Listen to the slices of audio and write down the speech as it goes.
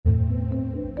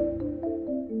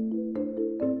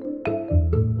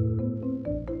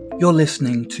You're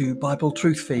listening to Bible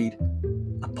Truth Feed,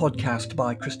 a podcast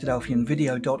by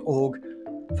Christadelphianvideo.org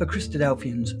for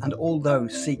Christadelphians and all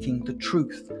those seeking the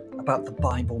truth about the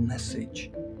Bible message.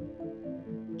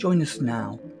 Join us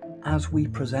now as we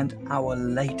present our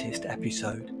latest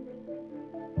episode.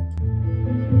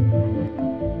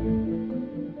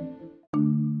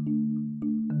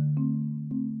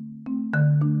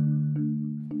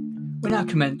 We now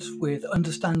commence with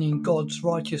Understanding God's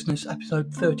Righteousness,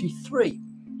 episode 33.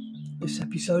 This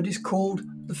episode is called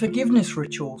The Forgiveness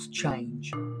Rituals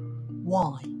Change.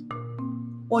 Why?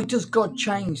 Why does God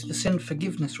change the sin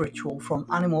forgiveness ritual from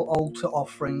animal altar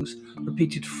offerings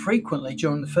repeated frequently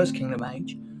during the First Kingdom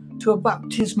Age to a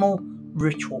baptismal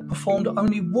ritual performed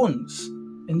only once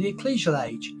in the Ecclesial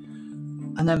Age,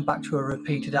 and then back to a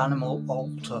repeated animal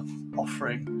altar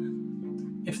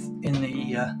offering if in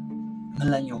the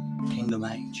Millennial Kingdom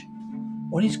Age?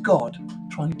 What is God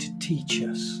trying to teach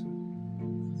us?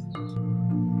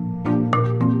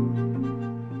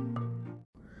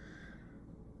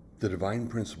 The divine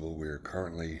principle we're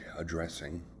currently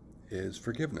addressing is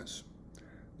forgiveness.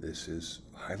 This is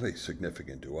highly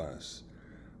significant to us.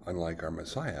 Unlike our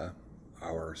Messiah,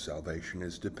 our salvation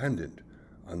is dependent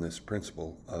on this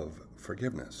principle of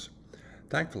forgiveness.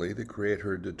 Thankfully, the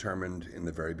Creator determined in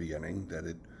the very beginning that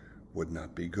it would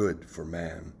not be good for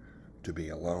man to be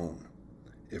alone.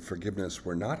 If forgiveness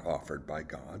were not offered by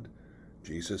God,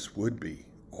 Jesus would be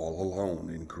all alone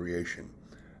in creation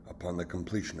upon the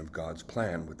completion of God's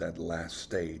plan with that last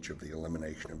stage of the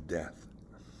elimination of death.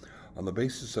 On the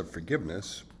basis of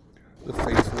forgiveness, the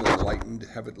faithful and enlightened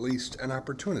have at least an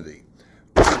opportunity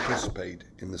to participate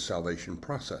in the salvation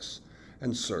process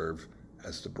and serve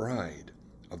as the bride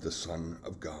of the Son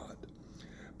of God.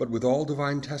 But with all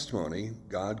divine testimony,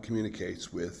 God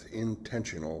communicates with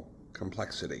intentional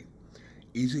complexity.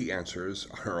 Easy answers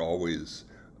are always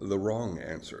the wrong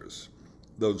answers.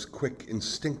 Those quick,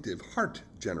 instinctive,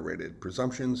 heart-generated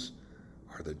presumptions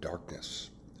are the darkness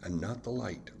and not the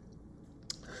light.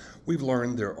 We've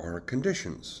learned there are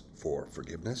conditions for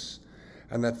forgiveness,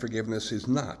 and that forgiveness is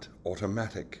not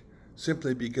automatic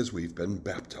simply because we've been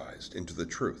baptized into the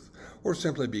truth, or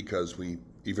simply because we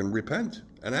even repent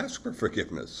and ask for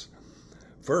forgiveness.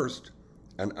 First,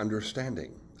 an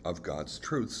understanding of God's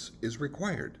truths is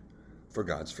required for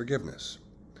God's forgiveness.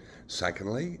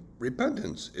 Secondly,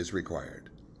 repentance is required.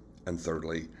 And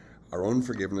thirdly, our own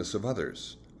forgiveness of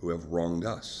others who have wronged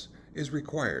us is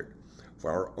required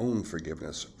for our own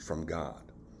forgiveness from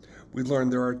God. We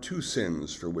learned there are two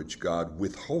sins for which God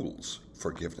withholds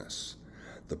forgiveness.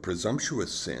 The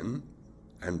presumptuous sin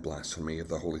and blasphemy of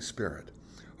the Holy Spirit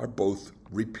are both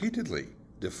repeatedly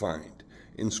defined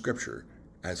in Scripture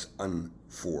as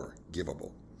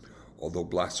unforgivable. Although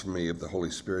blasphemy of the Holy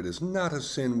Spirit is not a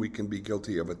sin we can be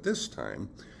guilty of at this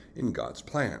time in God's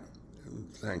plan,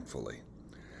 thankfully.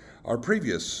 Our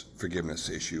previous forgiveness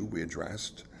issue we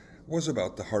addressed was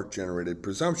about the heart-generated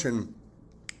presumption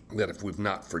that if we've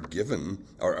not forgotten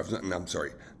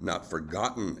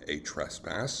a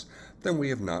trespass, then we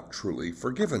have not truly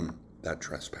forgiven that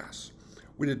trespass.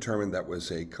 We determined that was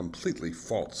a completely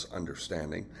false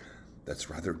understanding that's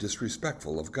rather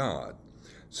disrespectful of God,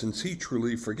 since He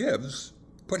truly forgives,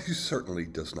 but He certainly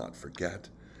does not forget,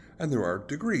 and there are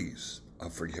degrees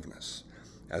of forgiveness,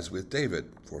 as with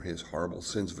David for his horrible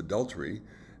sins of adultery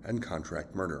and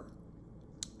contract murder.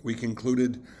 We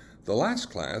concluded the last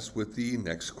class with the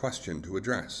next question to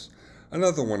address,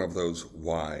 another one of those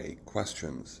why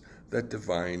questions that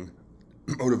define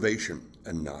motivation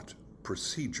and not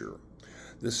procedure.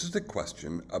 This is the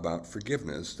question about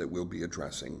forgiveness that we'll be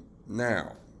addressing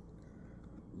now.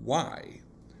 Why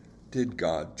did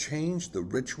God change the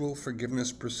ritual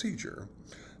forgiveness procedure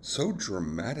so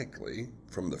dramatically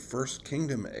from the First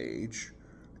Kingdom Age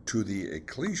to the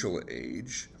Ecclesial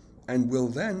Age, and will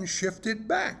then shift it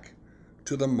back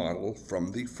to the model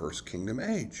from the First Kingdom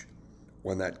Age,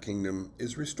 when that kingdom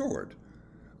is restored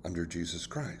under Jesus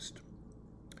Christ?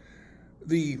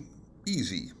 The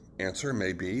easy answer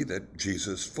may be that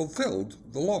Jesus fulfilled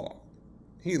the law.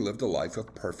 He lived a life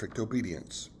of perfect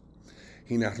obedience.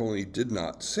 He not only did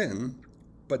not sin,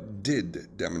 but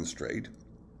did demonstrate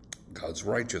God's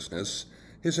righteousness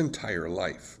his entire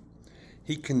life.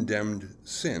 He condemned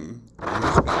sin in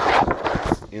his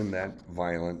body in that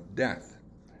violent death,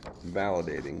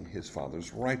 validating his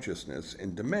Father's righteousness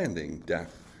and demanding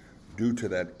death due to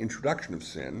that introduction of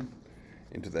sin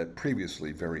into that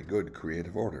previously very good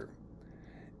creative order.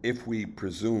 If we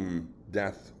presume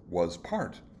death was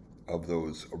part of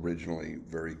those originally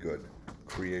very good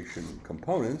creation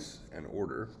components and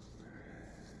order,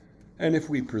 and if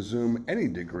we presume any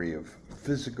degree of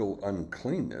physical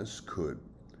uncleanness could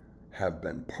have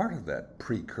been part of that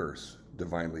pre-curse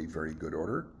divinely very good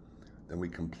order, then we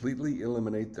completely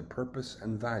eliminate the purpose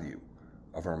and value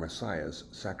of our Messiah's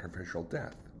sacrificial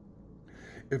death.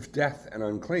 If death and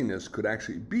uncleanness could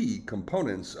actually be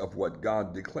components of what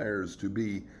God declares to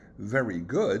be very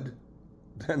good,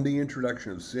 then the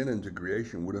introduction of sin into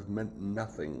creation would have meant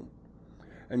nothing,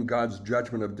 and God's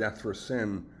judgment of death for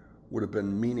sin would have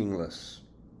been meaningless,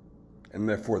 and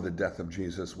therefore the death of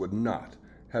Jesus would not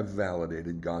have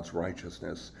validated God's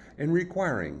righteousness in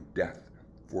requiring death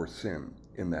for sin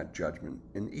in that judgment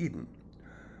in Eden.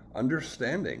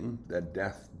 Understanding that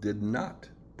death did not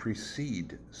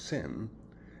precede sin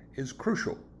is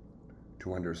crucial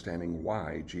to understanding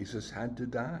why Jesus had to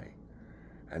die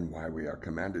and why we are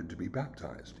commanded to be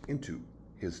baptized into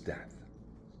his death.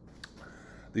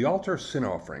 The altar sin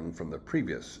offering from the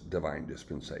previous divine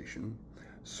dispensation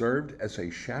served as a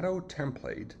shadow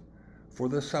template for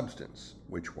the substance,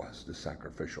 which was the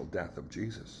sacrificial death of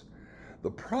Jesus.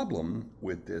 The problem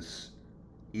with this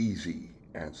easy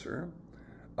answer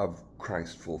of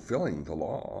Christ fulfilling the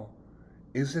law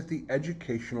is that the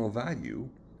educational value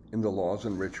in the laws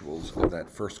and rituals of that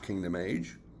first kingdom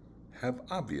age have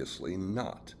obviously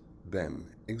not been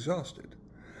exhausted.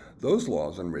 Those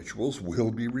laws and rituals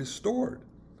will be restored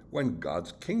when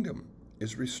God's kingdom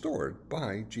is restored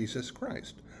by Jesus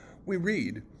Christ. We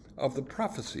read of the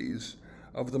prophecies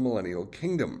of the millennial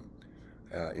kingdom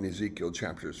in Ezekiel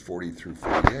chapters 40 through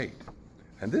 48.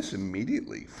 And this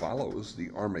immediately follows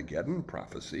the Armageddon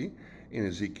prophecy in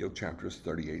Ezekiel chapters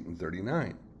 38 and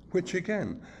 39, which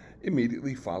again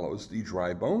immediately follows the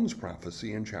dry bones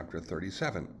prophecy in chapter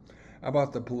 37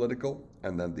 about the political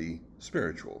and then the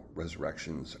spiritual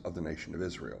resurrections of the nation of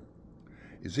Israel.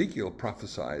 Ezekiel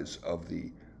prophesies of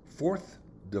the fourth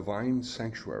divine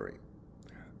sanctuary,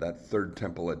 that third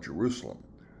temple at Jerusalem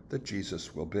that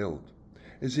Jesus will build.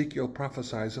 Ezekiel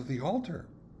prophesies of the altar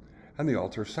and the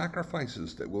altar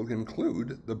sacrifices that will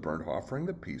include the burnt offering,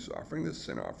 the peace offering, the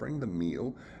sin offering, the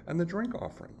meal, and the drink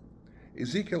offering.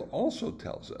 Ezekiel also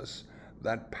tells us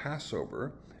that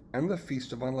Passover and the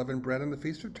Feast of Unleavened Bread and the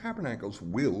Feast of Tabernacles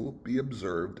will be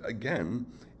observed again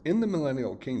in the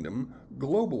millennial kingdom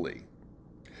globally.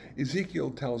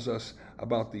 Ezekiel tells us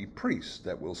about the priests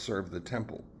that will serve the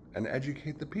temple and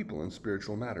educate the people in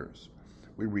spiritual matters.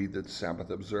 We read that Sabbath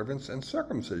observance and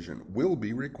circumcision will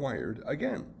be required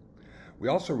again. We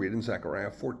also read in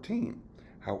Zechariah 14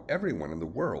 how everyone in the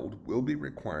world will be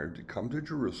required to come to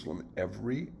Jerusalem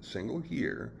every single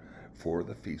year for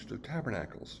the Feast of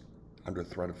Tabernacles, under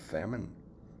threat of famine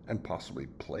and possibly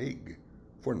plague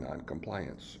for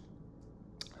non-compliance.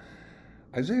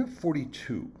 Isaiah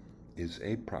 42 is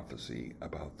a prophecy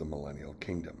about the millennial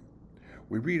kingdom.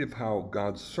 We read of how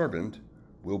God's servant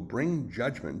will bring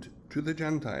judgment to the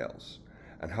Gentiles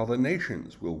and how the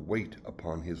nations will wait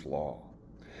upon his law.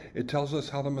 It tells us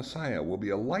how the Messiah will be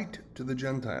a light to the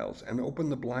Gentiles and open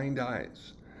the blind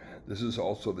eyes. This is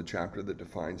also the chapter that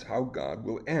defines how God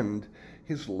will end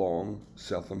his long,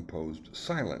 self-imposed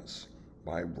silence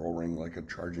by roaring like a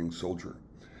charging soldier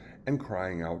and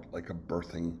crying out like a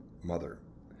birthing mother.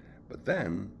 But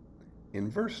then, in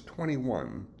verse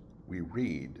 21, we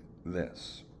read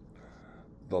this: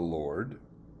 "The Lord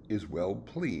is well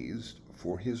pleased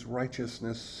for his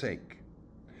righteousness' sake.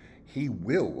 He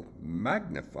will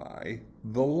magnify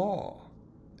the law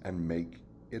and make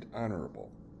it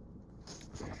honorable."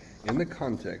 In the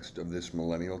context of this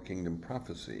millennial kingdom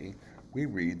prophecy, we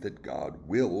read that God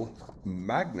will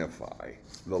magnify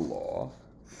the law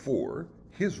for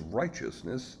his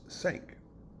righteousness' sake.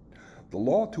 The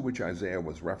law to which Isaiah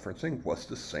was referencing was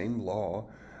the same law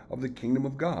of the kingdom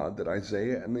of God that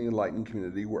Isaiah and the enlightened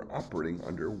community were operating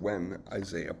under when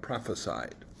Isaiah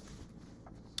prophesied.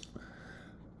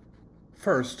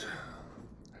 First,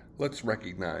 let's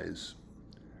recognize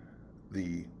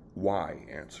the why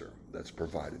answer that's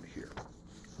provided here.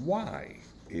 Why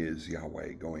is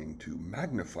Yahweh going to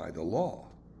magnify the law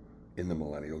in the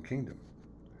millennial kingdom?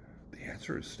 The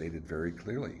answer is stated very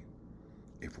clearly.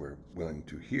 If we're willing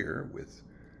to hear with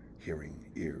hearing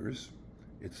ears,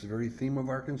 it's the very theme of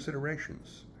our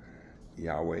considerations.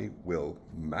 Yahweh will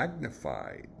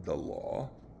magnify the law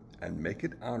and make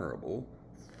it honorable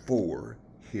for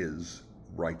his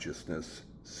righteousness'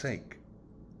 sake.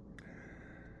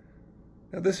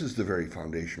 Now, this is the very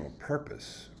foundational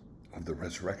purpose of the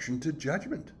resurrection to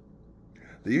judgment.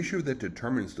 The issue that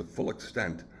determines the full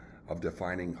extent of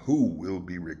defining who will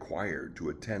be required to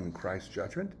attend Christ's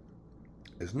judgment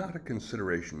is not a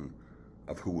consideration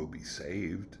of who will be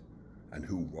saved and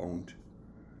who won't.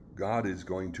 God is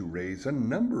going to raise a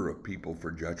number of people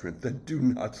for judgment that do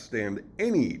not stand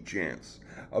any chance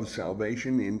of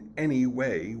salvation in any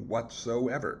way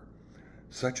whatsoever.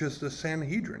 such as the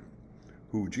Sanhedrin,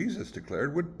 who Jesus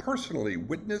declared would personally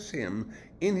witness him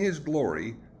in his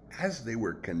glory as they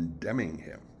were condemning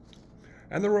him,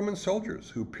 and the Roman soldiers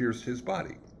who pierced his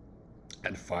body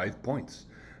at 5 points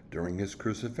during his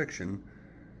crucifixion,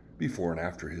 before and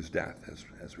after his death,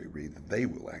 as we read, they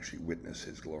will actually witness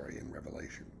his glory in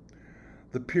Revelation.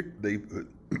 The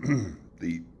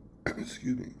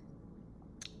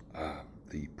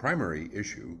primary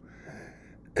issue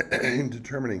in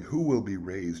determining who will be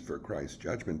raised for Christ's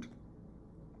judgment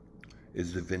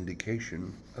is the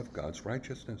vindication of God's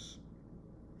righteousness.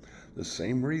 The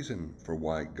same reason for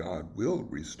why God will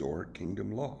restore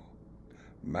kingdom law,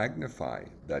 magnify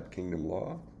that kingdom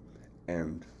law,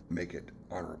 and make it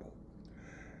honorable.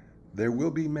 There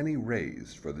will be many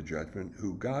raised for the judgment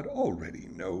who God already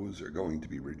knows are going to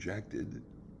be rejected,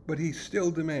 but he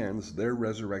still demands their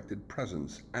resurrected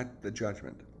presence at the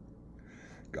judgment.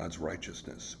 God's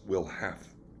righteousness will have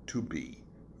to be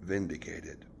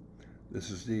vindicated. This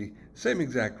is the same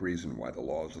exact reason why the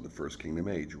laws of the First Kingdom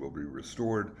Age will be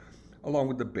restored, along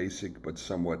with the basic but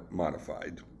somewhat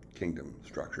modified kingdom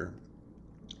structure.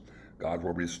 God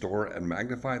will restore and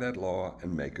magnify that law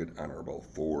and make it honorable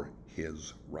for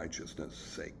his righteousness'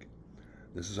 sake.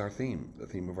 This is our theme, the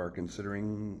theme of our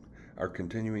continuing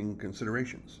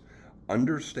considerations.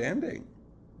 Understanding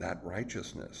that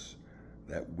righteousness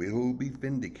that will be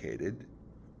vindicated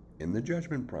in the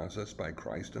judgment process by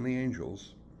Christ and the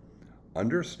angels.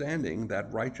 Understanding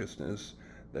that righteousness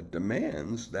that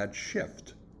demands that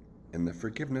shift in the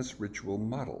forgiveness ritual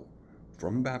model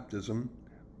from baptism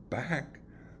back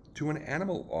to an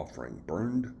animal offering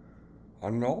burned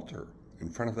on an altar in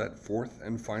front of that fourth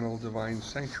and final divine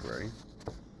sanctuary,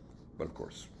 but of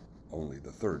course only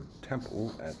the third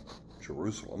temple at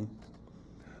Jerusalem.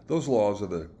 Those laws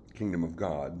of the kingdom of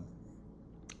God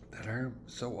that are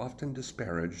so often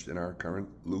disparaged in our current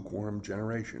lukewarm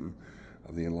generation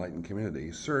of the enlightened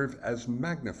community serve as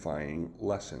magnifying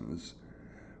lessons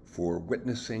for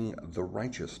witnessing the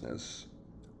righteousness,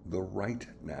 the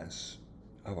rightness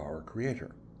of our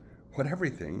Creator, what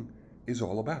everything is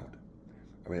all about.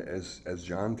 I mean, as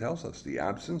John tells us, the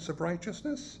absence of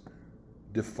righteousness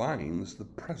defines the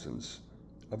presence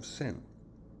of sin.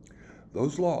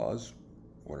 Those laws,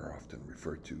 what are often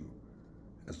referred to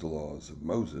as the laws of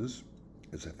Moses,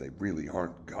 as if they really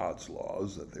aren't God's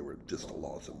laws, that they were just the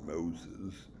laws of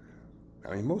Moses.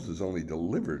 I mean, Moses only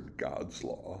delivered God's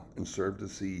law and served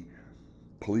as the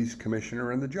police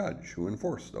commissioner and the judge who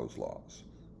enforced those laws.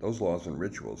 Those laws and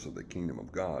rituals of the kingdom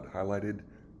of God highlighted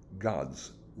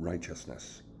God's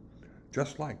righteousness,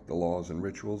 just like the laws and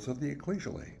rituals of the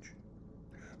ecclesial age.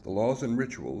 The laws and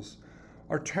rituals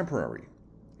are temporary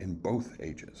in both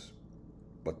ages,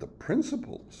 but the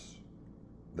principles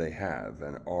they have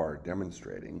and are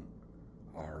demonstrating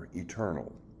are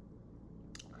eternal.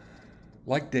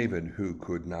 Like David, who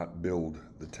could not build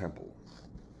the temple,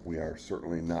 we are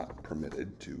certainly not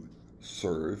permitted to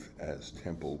serve as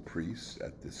temple priests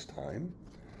at this time.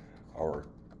 Our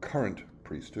current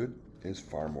priesthood is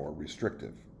far more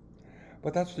restrictive.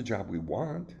 But that's the job we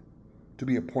want, to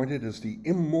be appointed as the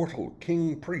immortal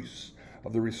king priests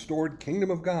of the restored kingdom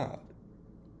of God.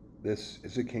 This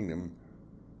is a kingdom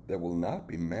that will not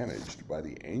be managed by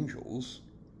the angels,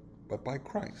 but by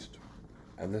Christ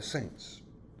and the saints.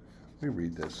 We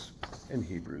read this in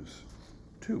Hebrews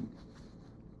 2.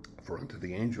 For unto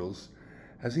the angels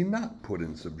has he not put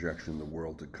in subjection the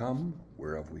world to come,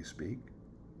 whereof we speak?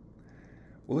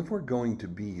 Well, if we're going to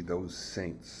be those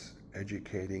saints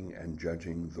educating and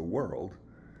judging the world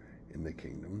in the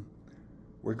kingdom,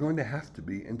 we're going to have to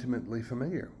be intimately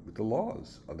familiar with the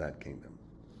laws of that kingdom.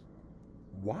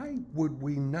 Why would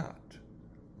we not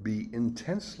be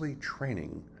intensely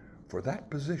training for that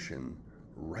position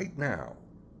right now?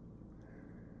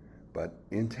 But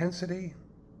intensity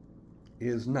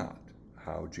is not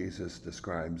how Jesus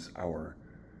describes our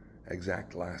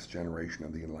exact last generation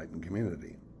of the enlightened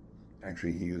community.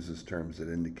 Actually, he uses terms that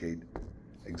indicate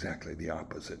exactly the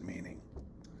opposite meaning.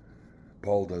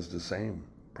 Paul does the same,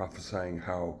 prophesying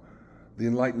how the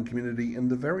enlightened community in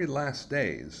the very last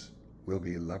days will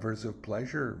be lovers of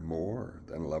pleasure more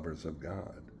than lovers of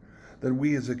God. That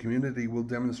we as a community will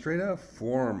demonstrate a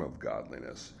form of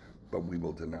godliness, but we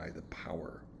will deny the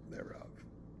power thereof.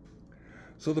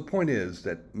 So the point is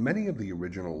that many of the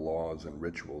original laws and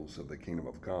rituals of the kingdom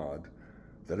of God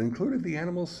that included the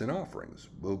animal sin offerings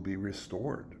will be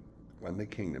restored when the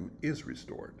kingdom is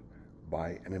restored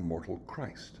by an immortal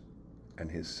Christ and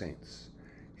his saints,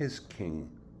 his king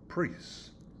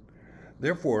priests.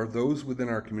 Therefore, those within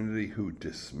our community who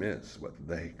dismiss what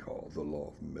they call the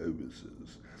law of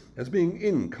Moses as being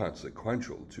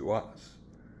inconsequential to us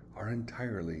are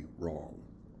entirely wrong.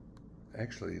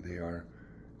 Actually, they are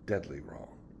deadly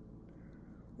wrong.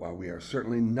 While we are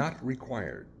certainly not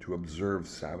required to observe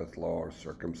Sabbath law or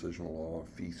circumcision law,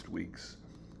 feast weeks,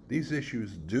 these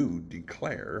issues do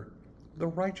declare the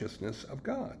righteousness of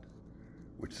God,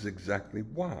 which is exactly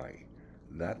why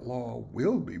that law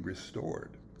will be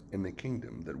restored in the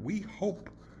kingdom that we hope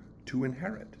to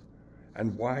inherit,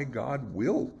 and why God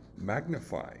will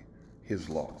magnify his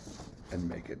law and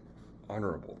make it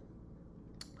honorable.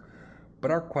 But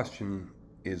our question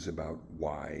is about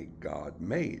why God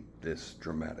made this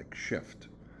dramatic shift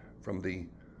from the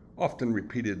often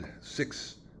repeated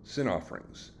 6 sin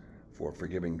offerings for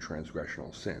forgiving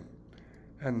transgressional sin,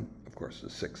 and of course the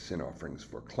 6 sin offerings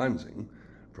for cleansing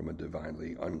from a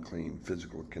divinely unclean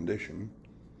physical condition,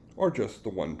 or just the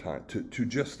one time to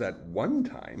just that one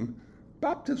time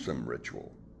baptism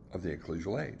ritual of the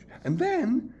ecclesial age, and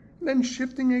then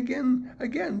shifting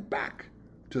again back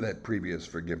to that previous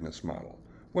forgiveness model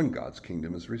when God's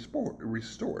kingdom is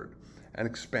restored and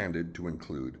expanded to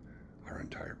include our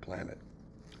entire planet.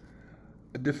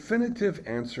 A definitive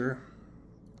answer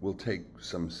will take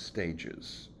some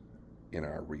stages in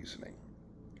our reasoning.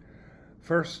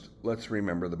 First, let's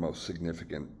remember the most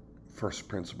significant first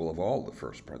principle of all the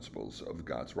first principles of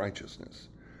God's righteousness.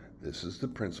 This is the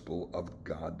principle of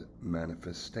God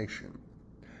manifestation.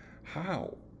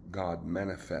 How God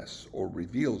manifests or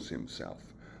reveals himself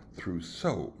through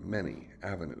so many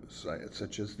avenues,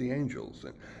 such as the angels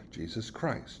and Jesus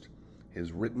Christ,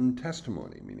 his written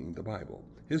testimony, meaning the Bible,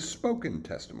 his spoken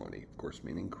testimony, of course,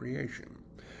 meaning creation,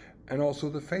 and also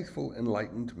the faithful,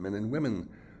 enlightened men and women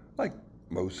like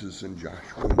Moses and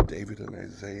Joshua and David and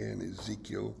Isaiah and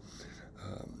Ezekiel,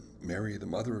 Mary, the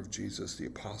mother of Jesus, the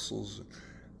apostles,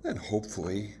 and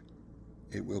hopefully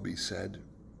it will be said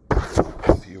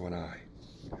with you and I.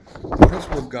 The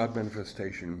principle of God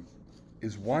manifestation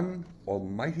is one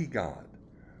almighty God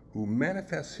who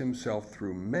manifests himself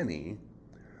through many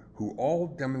who all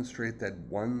demonstrate that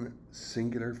one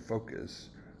singular focus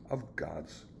of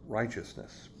God's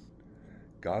righteousness.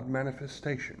 God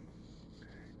manifestation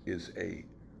is a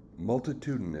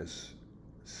multitudinous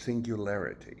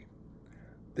singularity.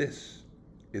 This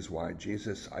is why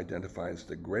Jesus identifies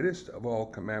the greatest of all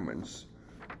commandments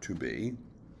to be,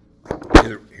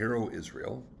 Hear, O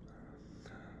Israel,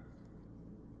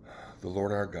 the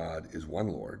Lord our God is one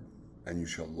Lord, and you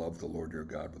shall love the Lord your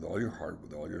God with all your heart,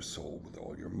 with all your soul, with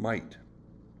all your might.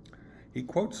 He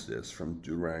quotes this from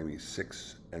Deuteronomy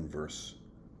 6 and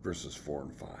verses 4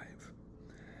 and 5.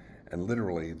 And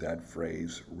literally that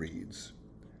phrase reads,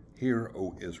 Hear,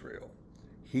 O Israel,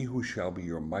 he who shall be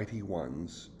your mighty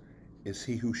ones is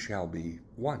he who shall be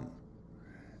one.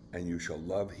 And you shall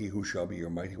love he who shall be your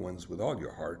mighty ones with all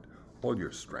your heart, all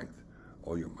your strength,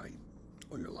 all your might,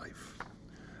 all your life.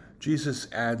 Jesus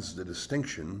adds the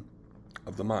distinction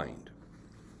of the mind,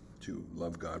 to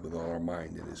love God with all our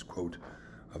mind, in his quote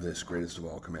of this greatest of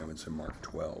all commandments in Mark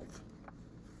 12.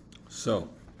 So,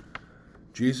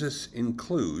 Jesus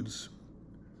includes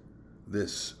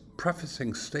this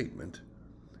prefacing statement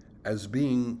as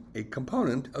being a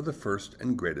component of the first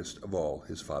and greatest of all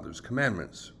his Father's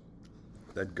commandments,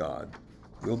 that God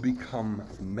will become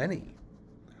many,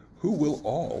 who will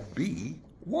all be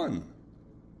one,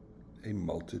 a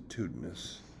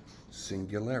multitudinous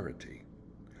singularity,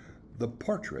 the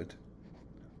portrait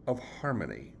of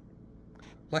harmony,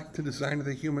 like the design of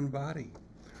the human body,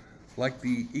 like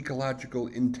the ecological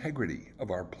integrity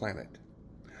of our planet,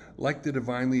 like the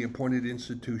divinely appointed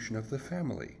institution of the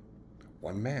family,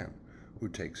 one man who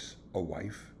takes a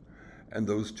wife, and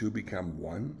those two become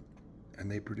one,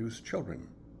 and they produce children,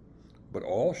 but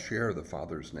all share the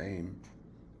Father's name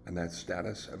and that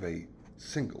status of a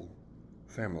single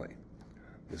family.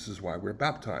 This is why we're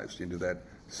baptized into that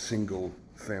single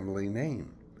family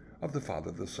name of the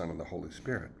Father, the Son, and the Holy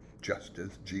Spirit, just as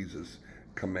Jesus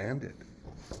commanded.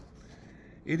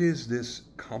 It is this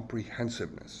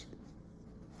comprehensiveness,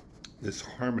 this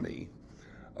harmony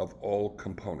of all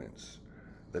components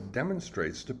that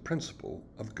demonstrates the principle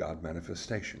of God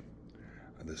manifestation.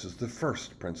 And this is the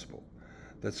first principle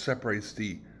that separates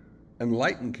the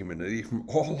enlightened community from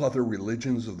all other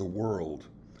religions of the world,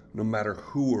 no matter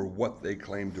who or what they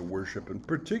claim to worship, and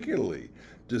particularly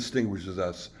distinguishes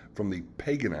us from the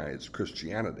paganized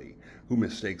Christianity, who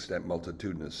mistakes that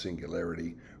multitudinous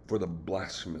singularity for the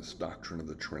blasphemous doctrine of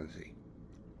the Trinity.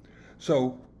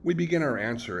 So we begin our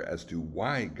answer as to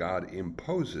why God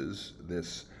imposes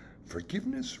this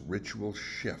forgiveness ritual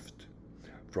shift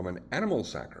from an animal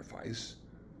sacrifice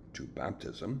to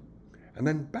baptism, and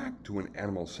then back to an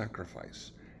animal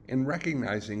sacrifice in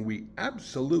recognizing we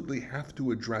absolutely have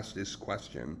to address this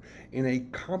question in a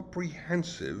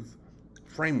comprehensive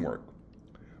framework,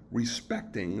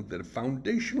 respecting the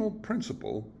foundational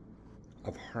principle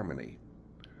of harmony,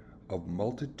 of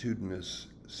multitudinous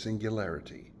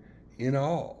singularity in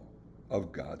all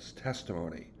of God's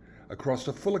testimony, across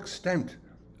the full extent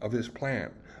of his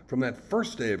plan, from that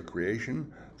first day of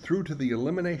creation through to the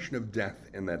elimination of death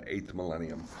in that 8th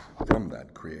millennium from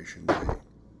that creation day.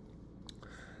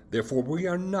 Therefore, we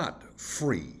are not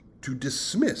free to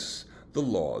dismiss the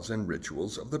laws and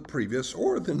rituals of the previous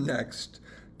or the next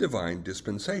divine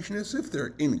dispensation as if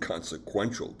they're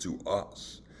inconsequential to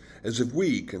us, as if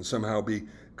we can somehow be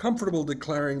comfortable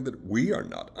declaring that we are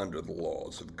not under the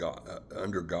laws of God,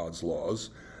 under God's laws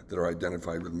that are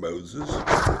identified with Moses,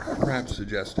 or perhaps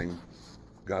suggesting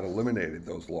God eliminated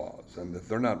those laws and that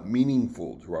they're not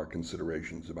meaningful to our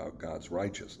considerations about God's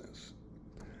righteousness.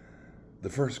 The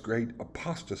first great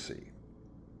apostasy,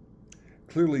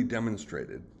 clearly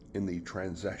demonstrated in the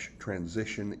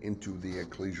transition into the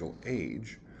ecclesial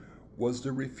age, was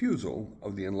the refusal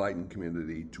of the enlightened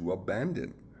community to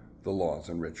abandon the laws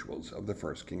and rituals of the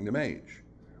First Kingdom age.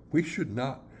 We should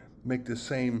not make the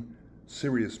same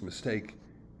serious mistake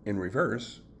in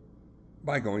reverse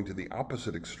by going to the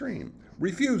opposite extreme,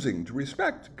 refusing to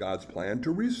respect God's plan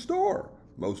to restore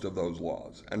most of those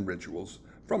laws and rituals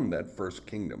from that First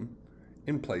Kingdom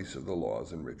in place of the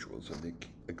laws and rituals of the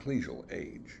ecclesial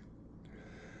age.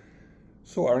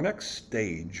 So our next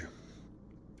stage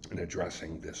in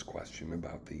addressing this question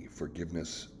about the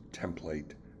forgiveness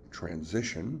template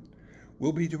transition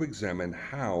will be to examine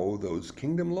how those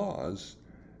kingdom laws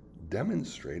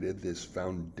demonstrated this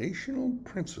foundational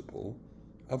principle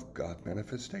of God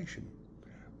manifestation,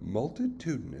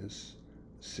 multitudinous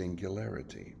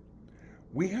singularity.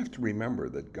 We have to remember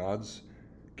that God's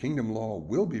kingdom law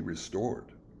will be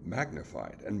restored,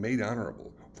 magnified, and made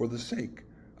honorable for the sake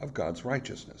of God's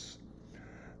righteousness.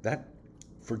 That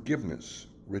forgiveness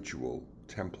ritual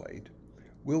template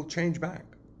will change back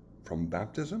from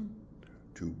baptism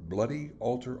to bloody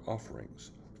altar offerings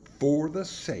for the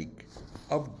sake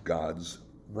of God's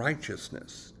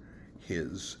righteousness,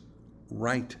 his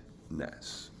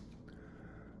rightness.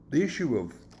 The issue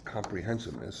of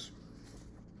comprehensiveness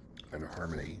and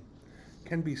harmony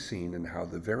can be seen in how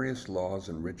the various laws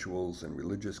and rituals and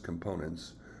religious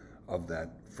components of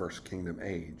that First Kingdom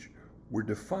age were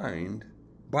defined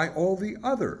by all the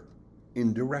other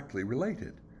indirectly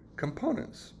related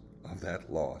components of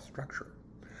that law structure.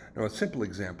 Now, a simple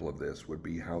example of this would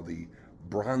be how the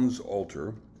bronze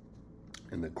altar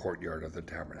in the courtyard of the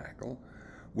tabernacle,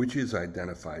 which is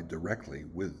identified directly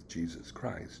with Jesus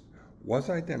Christ, was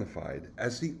identified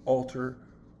as the altar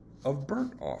of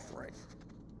burnt offering.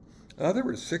 Now, there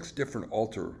were 6 different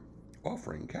altar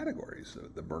offering categories.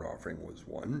 The burnt offering was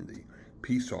one, the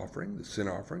peace offering, the sin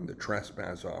offering, the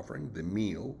trespass offering, the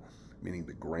meal, meaning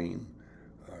the grain,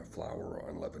 flour, or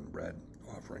unleavened bread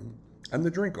offering, and the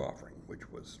drink offering, which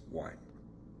was wine.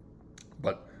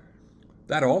 But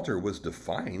that altar was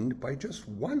defined by just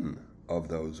one of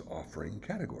those offering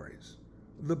categories,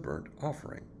 the burnt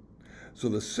offering. So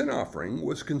the sin offering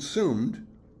was consumed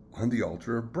on the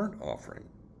altar of burnt offering.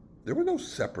 There was no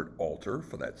separate altar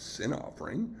for that sin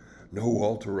offering, no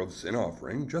altar of sin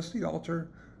offering, just the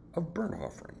altar of burnt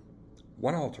offering.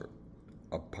 One altar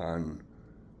upon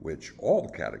which all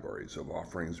categories of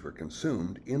offerings were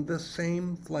consumed in the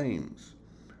same flames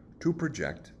to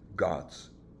project God's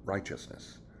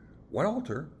righteousness. One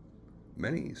altar,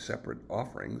 many separate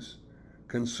offerings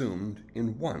consumed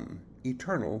in one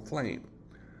eternal flame,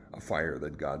 a fire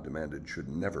that God demanded should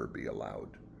never be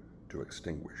allowed to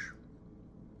extinguish.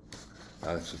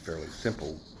 Now, that's a fairly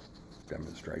simple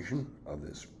demonstration of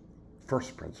this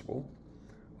first principle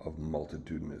of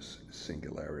multitudinous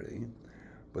singularity,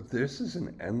 but this is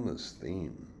an endless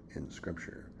theme in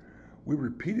Scripture. We're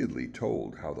repeatedly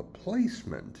told how the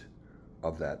placement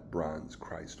of that bronze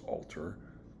Christ altar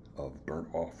of burnt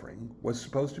offering was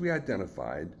supposed to be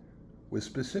identified with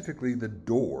specifically the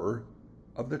door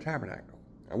of the tabernacle.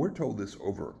 And we're told this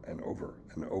over and over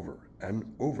and over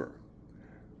and over.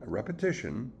 A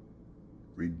repetition,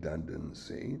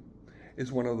 redundancy,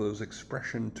 is one of those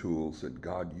expression tools that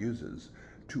God uses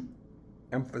to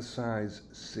emphasize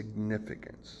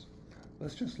significance.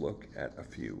 Let's just look at a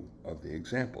few of the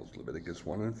examples. Leviticus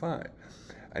 1 and 5.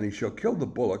 And he shall kill the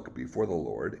bullock before the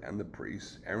Lord, and the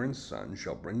priest, Aaron's son,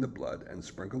 shall bring the blood and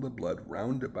sprinkle the blood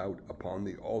round about upon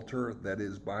the altar that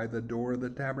is by the door of the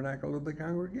tabernacle of the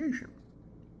congregation.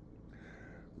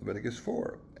 Leviticus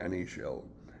 4. And he shall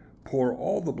pour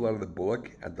all the blood of the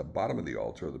bullock at the bottom of the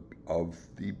altar of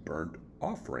the burnt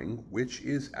offering, which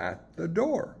is at the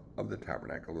door of the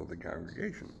tabernacle of the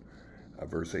congregation.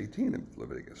 Verse 18 of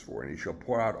Leviticus 4, and he shall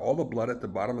pour out all the blood at the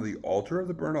bottom of the altar of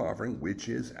the burnt offering, which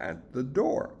is at the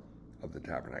door of the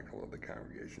tabernacle of the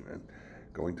congregation. And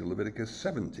going to Leviticus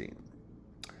 17,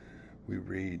 we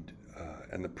read,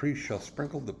 and the priest shall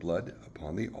sprinkle the blood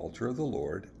upon the altar of the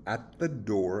Lord at the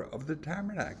door of the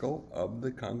tabernacle of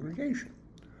the congregation.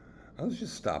 Now let's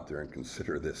just stop there and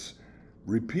consider this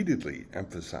repeatedly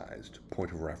emphasized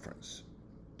point of reference.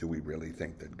 Do we really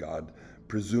think that God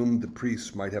presumed the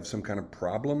priests might have some kind of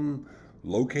problem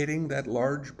locating that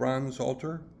large bronze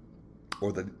altar?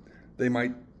 Or that they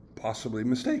might possibly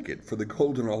mistake it for the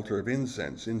golden altar of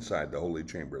incense inside the holy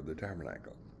chamber of the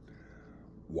tabernacle?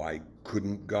 Why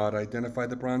couldn't God identify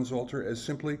the bronze altar as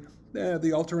simply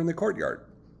the altar in the courtyard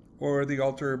or the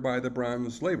altar by the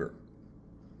bronze laver?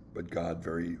 But God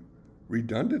very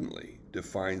redundantly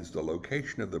defines the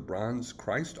location of the bronze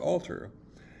Christ altar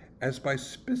as by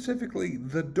specifically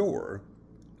the door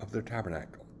of the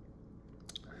tabernacle.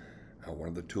 Now, one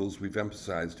of the tools we've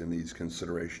emphasized in these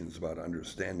considerations about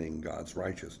understanding God's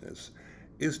righteousness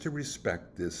is to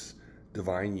respect this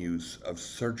divine use of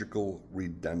surgical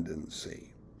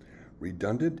redundancy.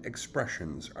 Redundant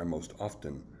expressions are most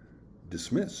often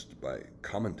dismissed by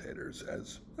commentators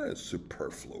as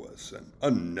superfluous and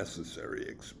unnecessary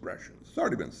expressions. It's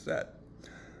already been said.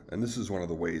 And this is one of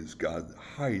the ways God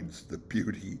hides the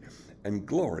beauty and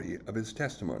glory of his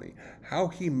testimony, how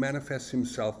he manifests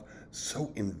himself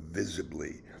so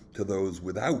invisibly to those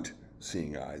without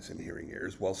seeing eyes and hearing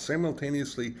ears, while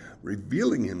simultaneously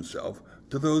revealing himself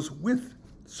to those with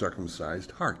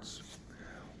circumcised hearts.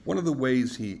 One of the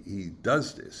ways he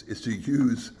does this is to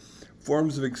use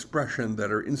forms of expression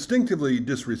that are instinctively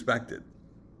disrespected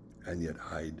and yet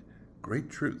hide great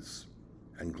truths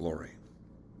and glory.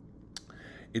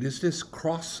 It is this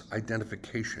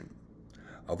cross-identification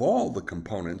of all the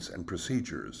components and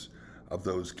procedures of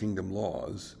those kingdom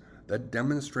laws that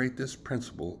demonstrate this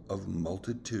principle of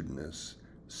multitudinous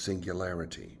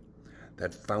singularity,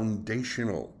 that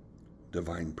foundational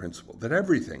divine principle, that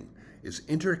everything is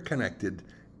interconnected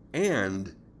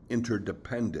and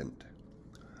interdependent.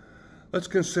 Let's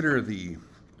consider the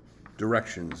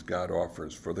directions God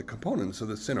offers for the components of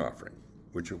the sin offering,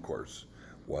 which of course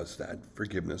was that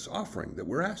forgiveness offering that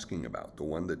we're asking about, the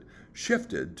one that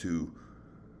shifted to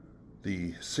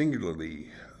the singularly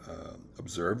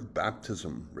observed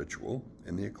baptism ritual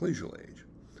in the ecclesial age,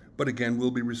 but again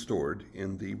will be restored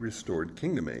in the restored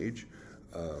kingdom age,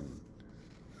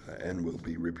 and will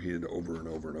be repeated over and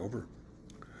over and over.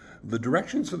 The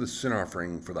directions of the sin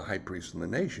offering for the high priest and the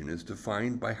nation is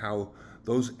defined by how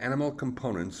those animal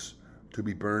components to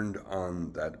be burned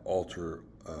on that altar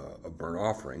of burnt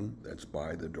offering that's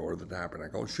by the door of the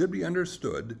tabernacle should be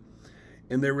understood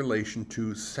in their relation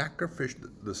to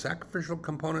the sacrificial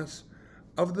components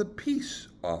of the peace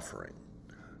offering.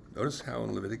 Notice how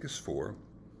in Leviticus 4,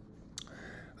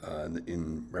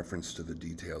 in reference to the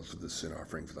details of the sin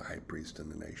offering for the high priest and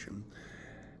the nation,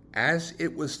 as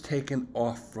it was taken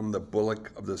off from the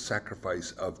bullock of the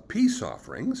sacrifice of peace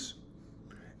offerings,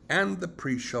 and the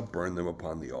priest shall burn them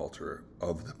upon the altar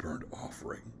of the burnt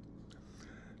offering.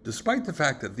 Despite the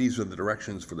fact that these are the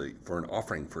directions for an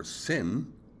offering for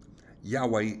sin,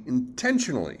 Yahweh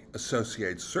intentionally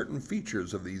associates certain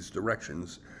features of these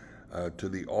directions to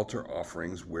the altar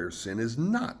offerings where sin is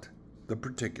not the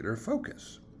particular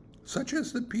focus, such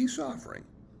as the peace offering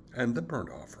and the burnt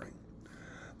offering.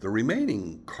 The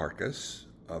remaining carcass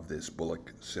of this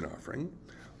bullock sin offering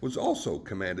was also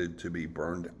commanded to be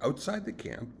burned outside the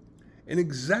camp in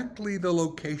exactly the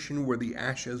location where the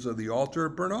ashes of the altar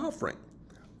of burnt offering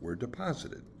were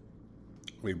deposited.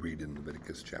 We read in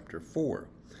Leviticus chapter 4,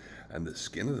 and the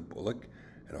skin of the bullock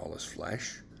and all his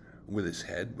flesh, with his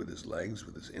head, with his legs,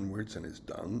 with his inwards and his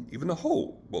dung, even the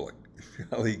whole bullock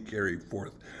shall he carry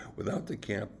forth without the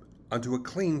camp unto a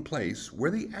clean place where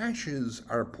the ashes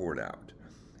are poured out,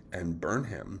 and burn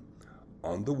him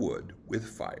on the wood with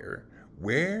fire.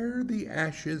 Where the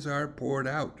ashes are poured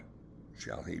out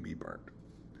shall he be burnt.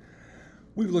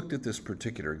 We've looked at this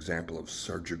particular example of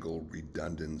surgical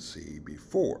redundancy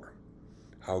before,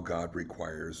 how God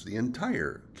requires the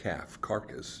entire calf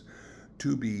carcass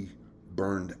to be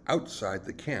burned outside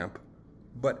the camp,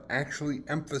 but actually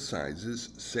emphasizes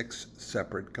 6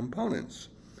 separate components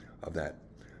of that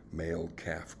male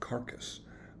calf carcass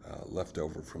left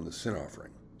over from the sin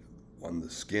offering. One,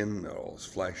 the skin, all his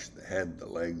flesh, the head, the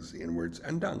legs, the inwards,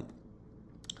 and dung.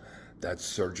 That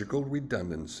surgical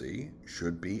redundancy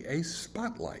should be a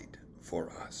spotlight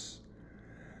for us.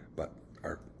 But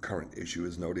our current issue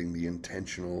is noting the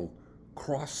intentional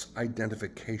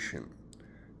cross-identification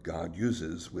God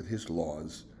uses with his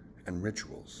laws and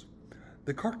rituals. The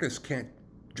The carcass can't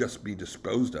just be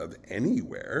disposed of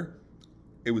anywhere.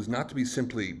 It was not to be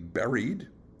simply buried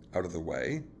out of the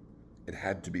way. It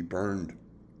had to be burned.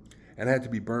 And had to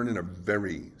be burned in a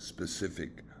very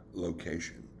specific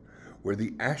location, where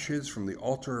the ashes from the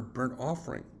altar of burnt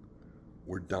offering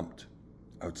were dumped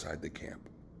outside the camp.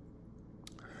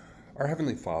 Our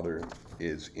Heavenly Father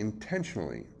is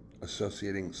intentionally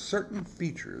associating certain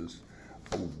features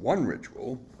of one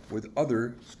ritual with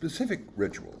other specific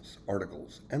rituals,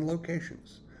 articles, and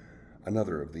locations.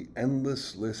 Another of the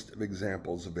endless list of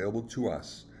examples available to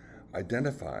us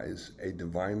identifies a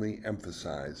divinely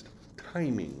emphasized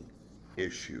timing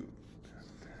issue.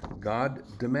 God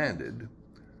demanded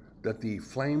that the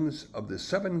flames of the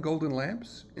 7 golden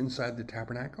lamps inside the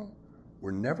tabernacle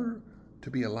were never to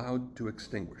be allowed to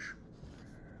extinguish.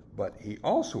 But he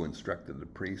also instructed the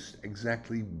priests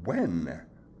exactly when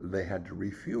they had to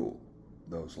refuel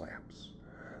those lamps.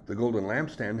 The golden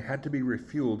lampstand had to be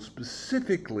refueled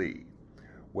specifically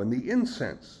when the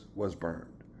incense was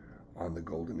burned on the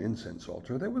golden incense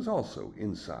altar that was also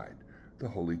inside the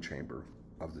holy chamber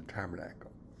of the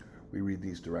tabernacle. We read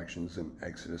these directions in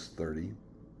Exodus 30.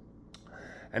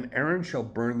 And Aaron shall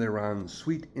burn thereon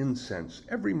sweet incense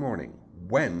every morning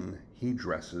when he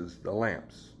dresses the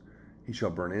lamps. He shall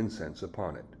burn incense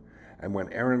upon it. And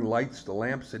when Aaron lights the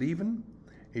lamps at even,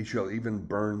 he shall even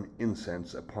burn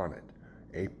incense upon it,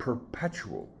 a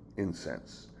perpetual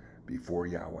incense before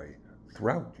Yahweh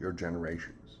throughout your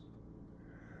generations.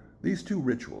 These 2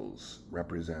 rituals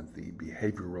represent the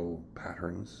behavioral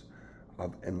patterns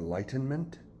of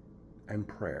enlightenment and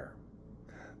prayer.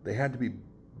 They had to be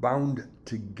bound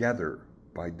together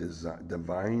by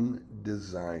divine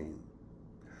design.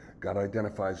 God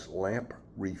identifies lamp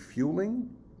refueling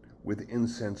with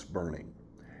incense burning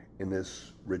in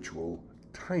this ritual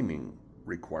timing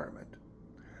requirement.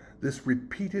 This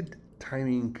repeated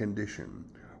timing condition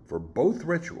for both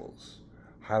rituals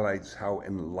highlights how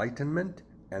enlightenment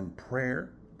and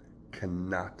prayer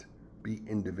cannot be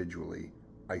individually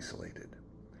isolated.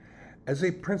 As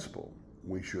a principle,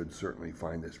 we should certainly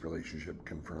find this relationship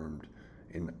confirmed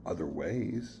in other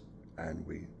ways, and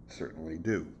we certainly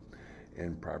do.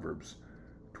 In Proverbs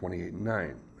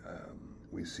 28:9,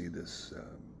 we see this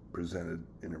presented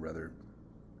in a rather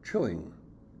chilling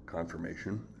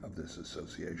confirmation of this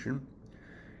association.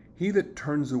 He that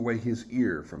turns away his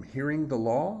ear from hearing the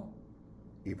law,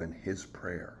 even his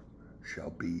prayer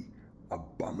shall be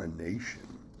abomination.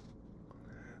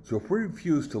 So if we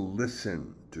refuse to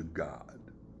listen to God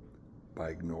by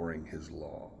ignoring his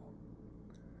law,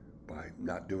 by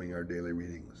not doing our daily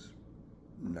readings,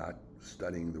 not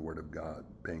studying the Word of God,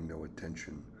 paying no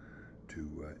attention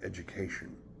to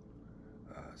education,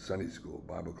 Sunday school,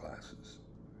 Bible classes,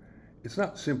 it's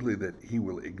not simply that he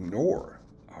will ignore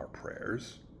our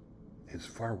prayers. It's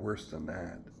far worse than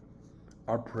that.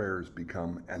 Our prayers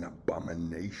become an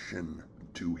abomination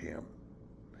to him.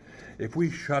 If we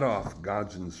shut off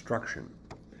God's instruction,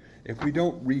 if we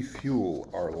don't refuel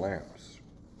our lamps,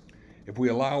 if we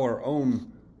allow our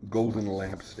own golden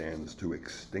lampstands to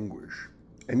extinguish,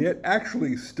 and yet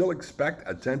actually still expect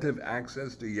attentive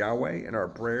access to Yahweh in our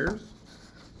prayers,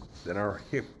 then our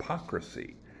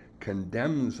hypocrisy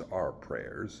condemns our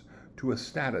prayers to a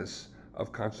status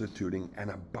of constituting an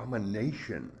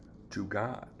abomination to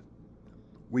God.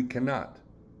 We cannot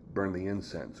burn the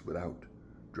incense without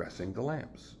dressing the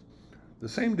lamps. The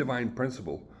same divine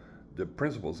the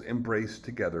principles embrace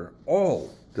together all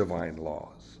divine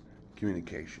laws,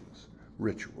 communications,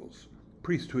 rituals,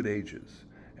 priesthood ages,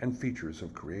 and features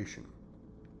of creation.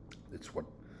 It's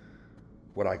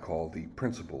what I call the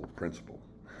principle.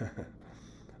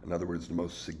 In other words, the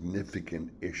most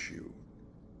significant issue,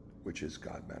 which is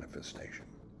God manifestation.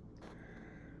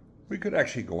 We could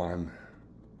actually go on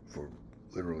for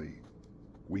literally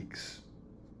weeks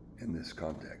in this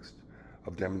context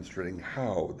of demonstrating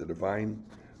how the divine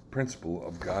principle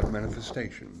of God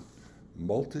manifestation,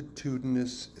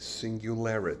 multitudinous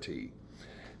singularity,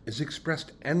 is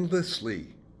expressed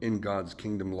endlessly in God's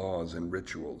kingdom laws and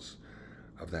rituals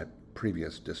of that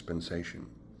previous dispensation.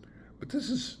 But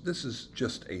this is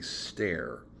just a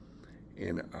stare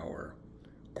in our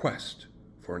quest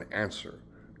for an answer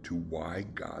to why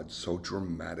God so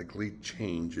dramatically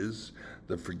changes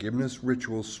the forgiveness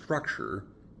ritual structure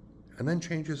and then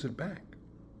changes it back.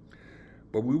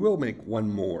 But we will make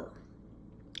one more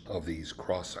of these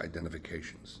cross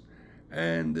identifications,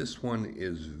 and this one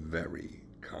is very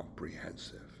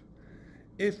comprehensive.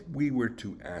 If we were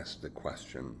to ask the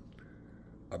question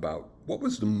about what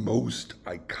was the most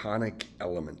iconic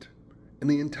element in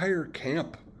the entire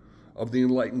camp of the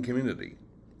enlightened community,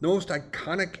 the most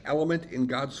iconic element in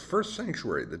God's first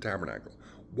sanctuary, the tabernacle,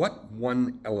 What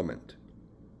one element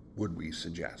would we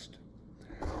suggest?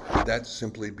 Would that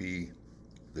simply be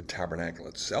the tabernacle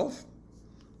itself,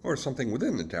 or something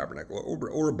within the tabernacle,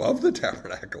 or above the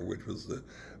tabernacle, which was the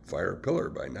fire pillar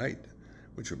by night,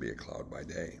 which would be a cloud by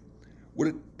day? Would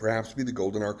it perhaps be the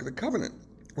golden ark of the covenant,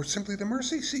 or simply the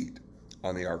mercy seat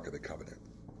on the ark of the covenant?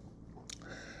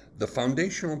 The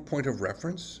foundational point of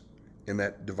reference in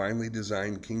that divinely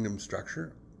designed kingdom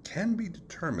structure can be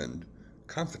determined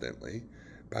confidently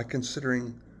by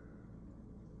considering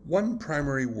one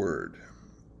primary word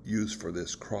used for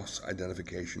this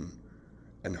cross-identification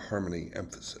and harmony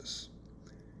emphasis.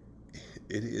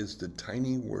 It is the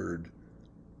tiny word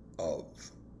of,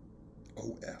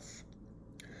 O-F.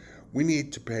 We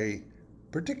need to pay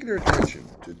particular attention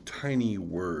to tiny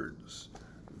words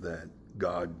that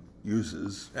God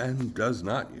uses and does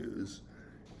not use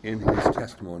in his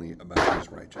testimony about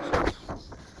his righteousness.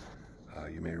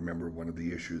 You may remember one of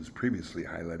the issues previously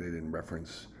highlighted in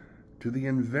reference to the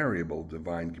invariable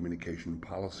divine communication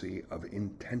policy of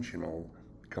intentional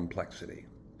complexity.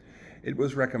 It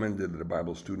was recommended that a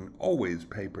Bible student always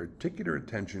pay particular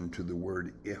attention to the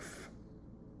word if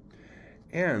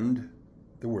and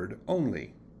the word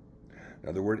only.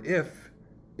 Now, the word if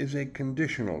is a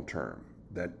conditional term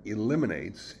that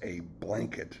eliminates a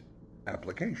blanket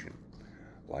application,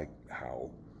 like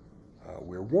how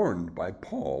we're warned by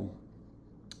Paul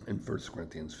in 1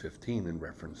 Corinthians 15 in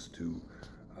reference to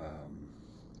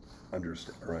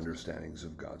our understandings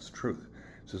of God's truth.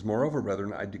 It says, "Moreover,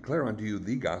 brethren, I declare unto you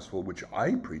the gospel which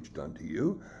I preached unto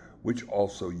you, which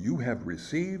also you have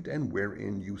received, and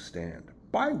wherein you stand,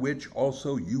 by which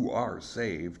also you are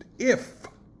saved, if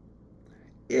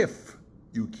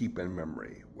you keep in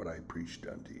memory what I preached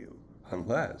unto you,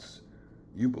 unless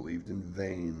you believed in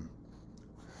vain."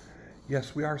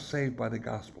 Yes, we are saved by the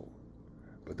gospel,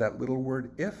 but that little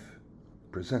word "if"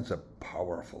 presents a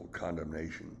powerful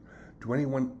condemnation to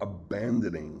anyone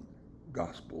abandoning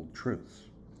gospel truths,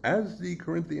 as the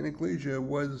Corinthian ecclesia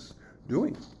was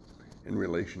doing in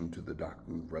relation to the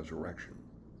doctrine of resurrection,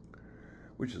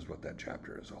 which is what that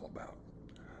chapter is all about.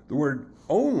 The word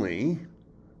 "only"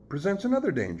 presents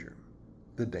another danger,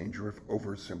 the danger of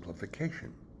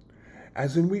oversimplification,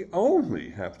 as in we only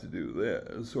have to do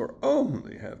this or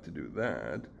only have to do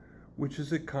that, which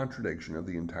is a contradiction of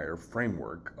the entire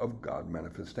framework of God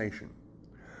manifestation.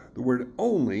 The word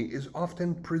 "only" is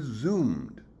often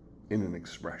presumed in an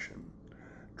expression,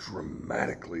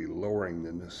 dramatically lowering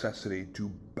the necessity to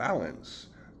balance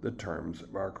the terms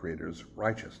of our Creator's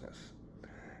righteousness.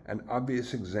 An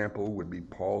obvious example would be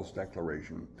Paul's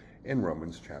declaration in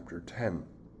Romans chapter 10,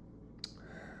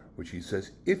 which he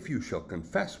says, "If you shall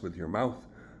confess with your mouth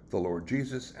the Lord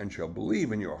Jesus, and shall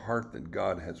believe in your heart that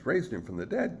God has raised him from the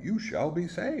dead, you shall be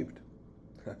saved."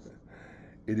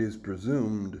 It is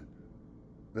presumed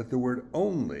that the word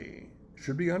 "only"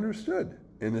 should be understood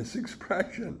in this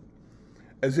expression,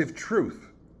 as if truth,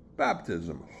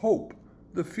 baptism, hope,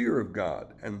 the fear of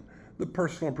God, and the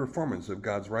personal performance of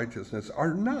God's righteousness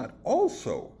are not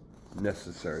also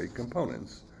necessary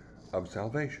components of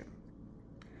salvation.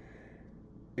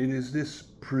 It is this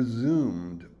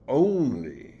presumed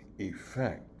only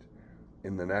effect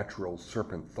in the natural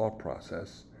serpent thought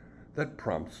process that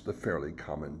prompts the fairly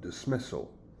common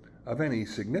dismissal of any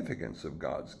significance of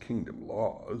God's kingdom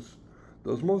laws,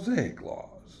 those Mosaic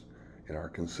laws, in our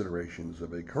considerations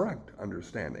of a correct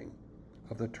understanding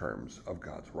of the terms of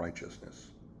God's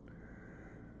righteousness.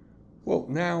 Well,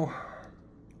 now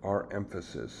our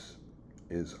emphasis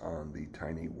is on the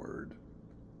tiny word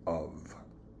 "of,"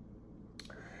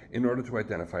 in order to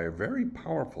identify a very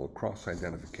powerful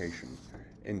cross-identification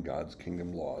in God's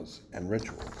kingdom laws and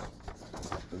rituals.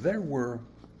 There were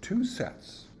two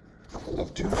sets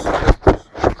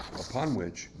upon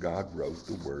which God wrote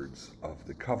the words of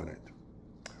the covenant,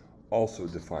 also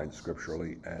defined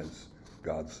scripturally as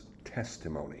God's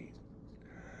testimony.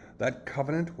 That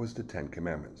covenant was the Ten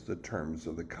Commandments, the terms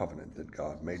of the covenant that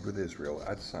God made with Israel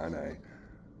at Sinai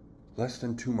less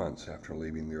than 2 months after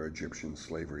leaving their Egyptian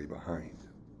slavery behind.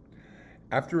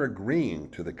 After agreeing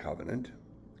to the covenant,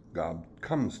 God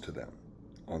comes to them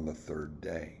on the third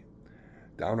day,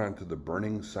 down onto the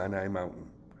burning Sinai mountain,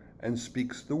 and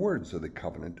speaks the words of the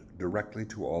covenant directly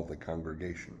to all the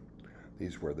congregation.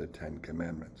 These were the Ten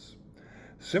Commandments.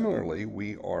 Similarly,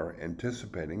 we are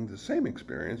anticipating the same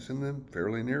experience in the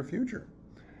fairly near future,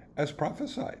 as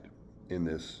prophesied in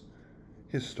this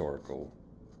historical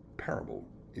parable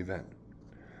event.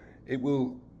 It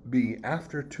will be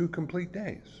after 2 complete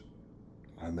days,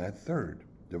 on that third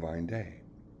divine day,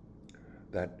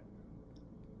 that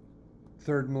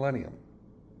third millennium,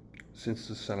 since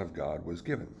the Son of God was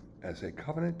given as a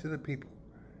covenant to the people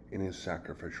in his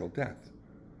sacrificial death,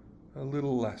 a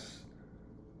little less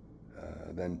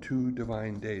than 2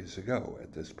 divine days ago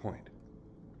at this point.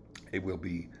 It will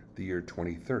be the year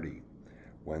 2030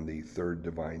 when the 3rd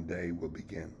divine day will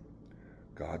begin.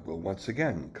 God will once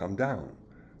again come down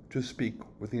to speak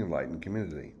with the enlightened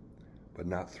community, but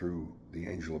not through the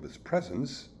angel of his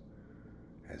presence,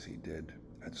 as he did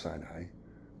at Sinai,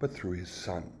 but through his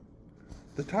Son.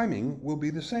 The timing will be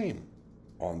the same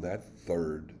on that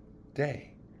 3rd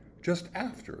day, just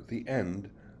after the end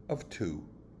of 2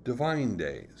 divine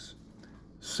days.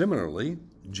 Similarly,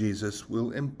 Jesus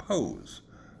will impose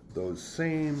those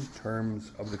same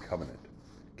terms of the covenant,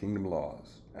 kingdom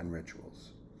laws and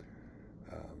rituals.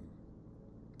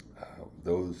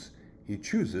 Those he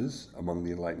chooses among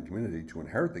the enlightened community to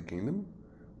inherit the kingdom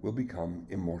will become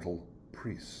immortal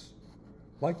priests,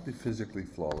 like the physically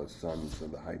flawless sons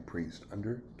of the high priest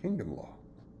under kingdom law.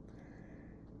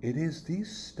 It is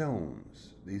these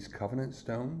stones, these covenant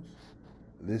stones,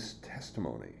 this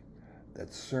testimony,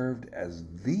 that served as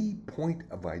the point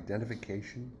of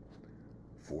identification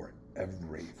for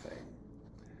everything.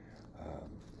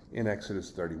 In Exodus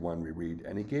 31 we read,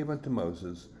 "And he gave unto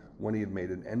Moses, when he had made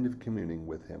an end of communing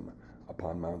with him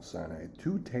upon Mount Sinai,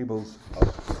 2 tables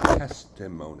of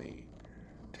testimony,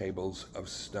 tables of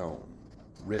stone,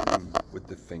 written with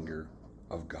the finger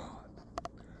of God."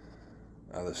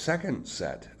 Now the second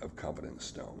set of covenant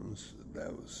stones,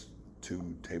 those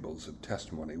 2 tables of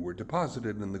testimony, were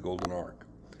deposited in the golden ark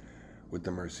with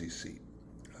the mercy seat,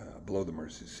 below the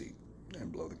mercy seat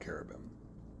and below the cherubim.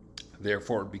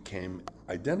 Therefore it became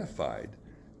identified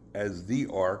as the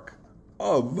ark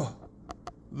of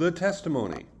the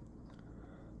testimony.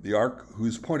 The ark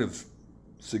whose point of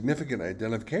significant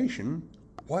identification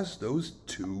was those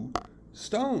 2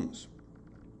 stones.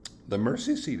 The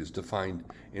mercy seat is defined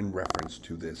in reference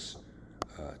to this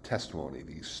testimony,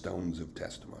 these stones of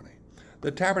testimony.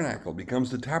 The tabernacle becomes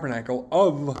the tabernacle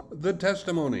of the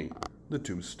testimony, the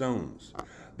 2 stones.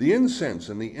 The incense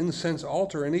and the incense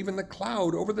altar and even the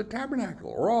cloud over the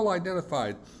tabernacle are all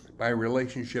identified by a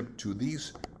relationship to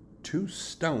these 2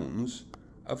 stones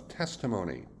of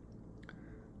testimony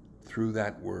through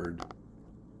that word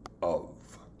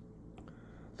of.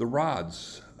 The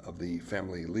rods of the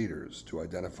family leaders to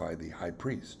identify the high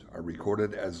priest are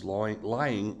recorded as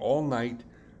lying all night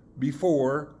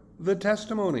before the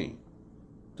testimony,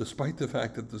 despite the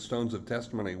fact that the stones of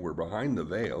testimony were behind the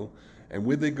veil and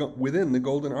within the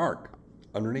golden ark,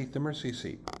 underneath the mercy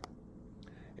seat.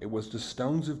 It was the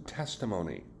stones of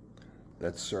testimony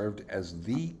that served as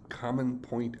the common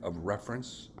point of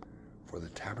reference for the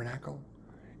tabernacle,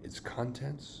 its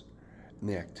contents, and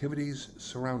the activities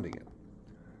surrounding it.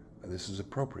 This is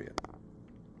appropriate,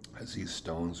 as these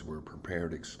stones were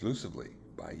prepared exclusively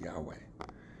by Yahweh.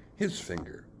 His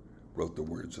finger wrote the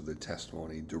words of the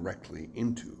testimony directly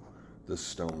into the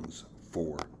stone's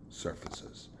 4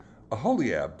 surfaces.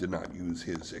 Aholiab did not use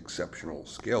his exceptional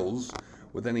skills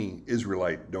with any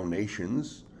Israelite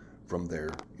donations from their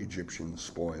Egyptian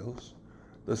spoils.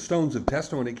 The stones of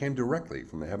testimony came directly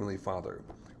from the Heavenly Father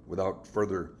without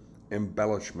further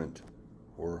embellishment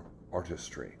or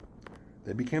artistry.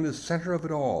 They became the center of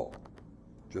it all,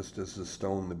 just as the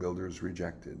stone the builders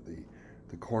rejected,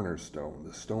 the cornerstone,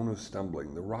 the stone of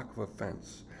stumbling, the rock of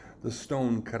offense, the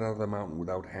stone cut out of the mountain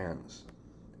without hands,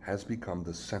 has become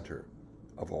the center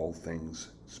of all things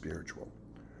spiritual.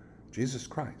 Jesus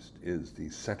Christ is the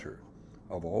center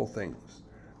of all things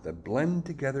that blend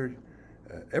together,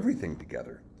 everything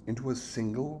together, into a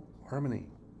single harmony,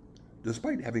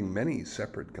 despite having many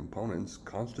separate components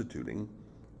constituting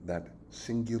that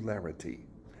singularity,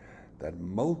 that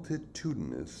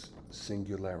multitudinous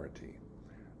singularity,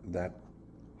 that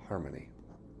harmony.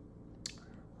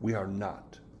 We are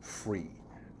not free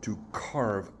to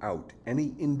carve out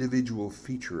any individual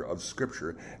feature of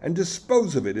Scripture and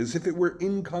dispose of it as if it were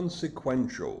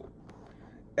inconsequential.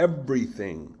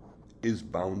 Everything is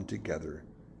bound together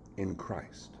in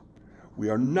Christ. We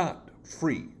are not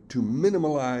free to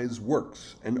minimalize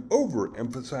works and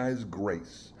overemphasize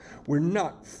grace. We're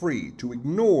not free to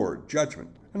ignore judgment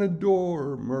and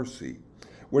adore mercy.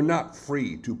 We're not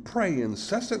free to pray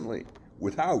incessantly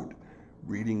without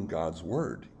reading God's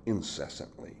word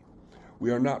incessantly.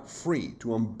 We are not free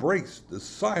to embrace the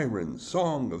siren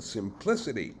song of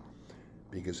simplicity,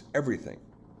 because everything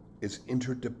is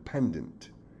interdependent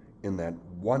in that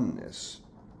oneness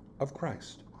of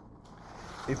Christ.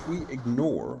 If we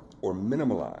ignore or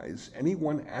minimalize any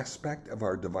one aspect of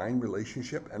our divine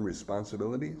relationship and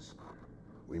responsibilities,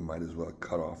 we might as well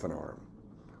cut off an arm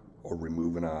or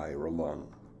remove an eye or a lung.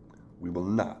 We will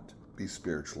not be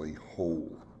spiritually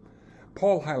whole.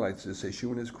 Paul highlights this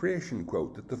issue in his creation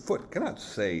quote that the foot cannot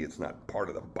say it's not part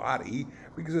of the body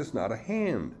because it's not a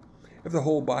hand. If the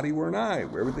whole body were an eye,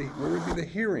 where would be the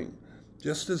hearing?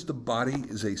 Just as the body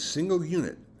is a single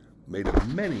unit made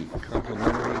of many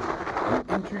complementary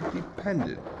and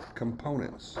interdependent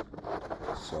components,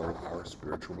 so our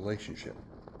spiritual relationship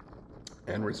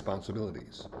and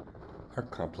responsibilities are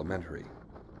complementary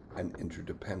and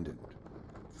interdependent.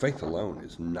 Faith alone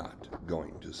is not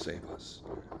going to save us.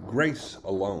 Grace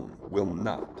alone will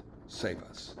not save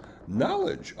us.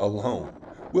 Knowledge alone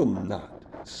will not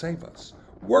save us.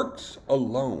 Works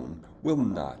alone will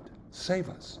not save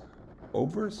us.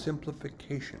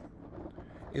 Oversimplification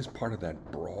is part of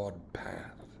that broad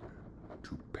path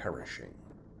to perishing.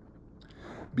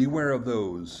 Beware of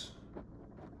those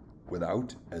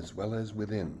without as well as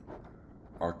within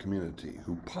our community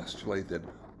who postulate that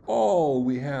all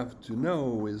we have to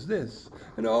know is this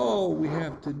and all we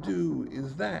have to do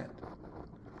is that.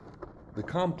 The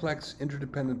complex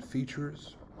interdependent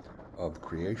features of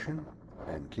creation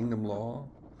and kingdom law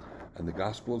and the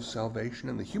gospel of salvation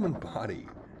and the human body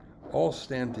all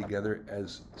stand together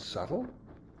as subtle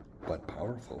but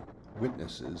powerful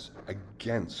witnesses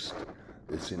against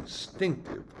this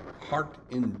instinctive,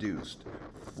 heart-induced,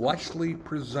 fleshly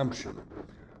presumption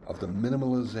of the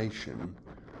minimalization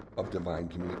of divine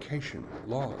communication,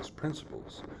 laws,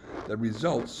 principles, that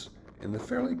results in the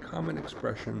fairly common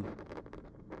expression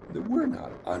that we're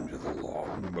not under the law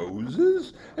of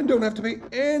Moses and don't have to pay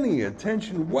any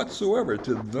attention whatsoever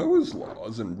to those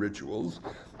laws and rituals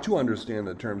to understand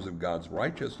the terms of God's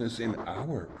righteousness in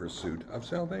our pursuit of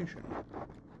salvation.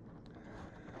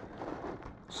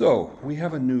 So, we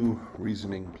have a new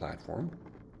reasoning platform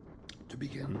to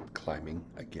begin climbing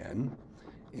again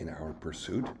in our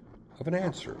pursuit of an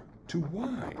answer to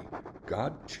why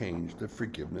God changed the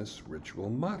forgiveness ritual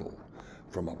model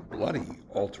from a bloody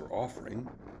altar offering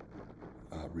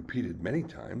repeated many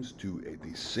times to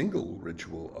the single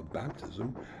ritual of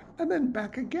baptism, and then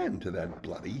back again to that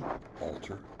bloody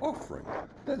altar offering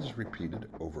that is repeated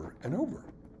over and over.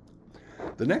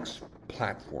 The next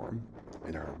platform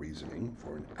in our reasoning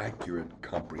for an accurate,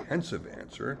 comprehensive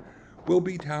answer will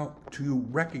be to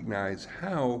recognize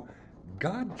how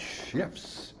God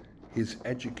shifts his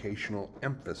educational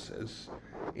emphasis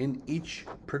in each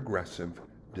progressive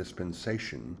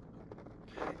dispensation,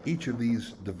 each of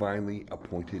these divinely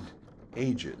appointed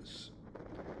ages,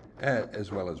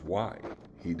 as well as why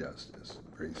he does this.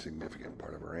 Very significant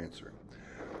part of our answer.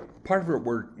 Part of it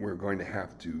we're going to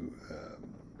have to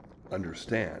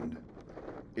understand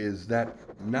is that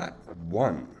not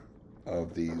one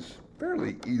of these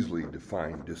fairly easily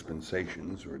defined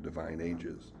dispensations or divine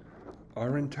ages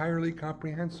are entirely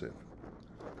comprehensive.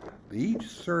 They each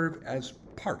serve as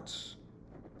parts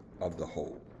of the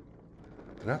whole.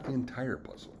 They're not the entire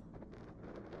puzzle,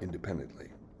 independently.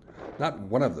 Not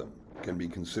one of them can be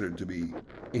considered to be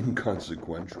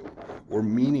inconsequential or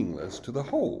meaningless to the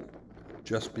whole,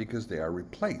 just because they are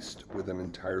replaced with an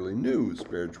entirely new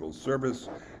spiritual service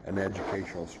and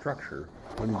educational structure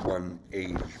when one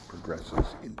age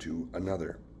progresses into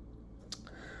another.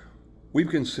 We've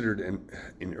considered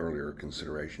in earlier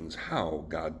considerations how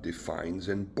God defines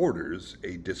and borders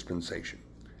a dispensation,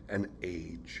 an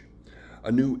age.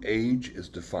 A new age is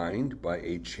defined by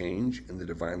a change in the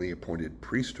divinely appointed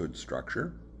priesthood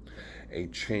structure, a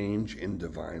change in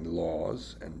divine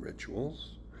laws and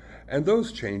rituals, and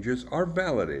those changes are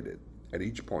validated at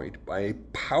each point by a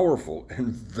powerful and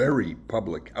very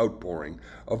public outpouring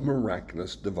of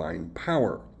miraculous divine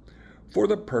power for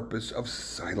the purpose of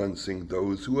silencing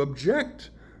those who object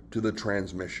to the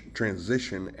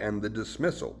transition and the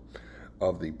dismissal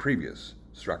of the previous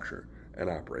structure and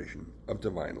operation of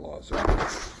divine laws.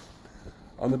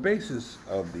 On the basis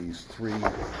of these three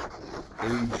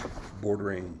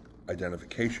age-bordering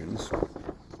identifications,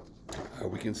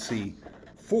 we can see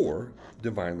four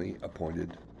divinely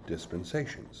appointed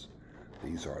dispensations.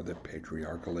 These are the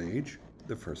patriarchal age,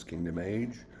 the first kingdom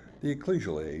age, the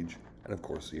ecclesial age, and of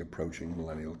course the approaching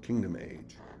millennial kingdom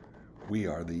age. We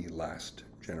are the last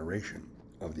generation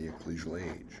of the ecclesial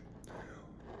age.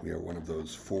 We are one of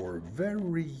those four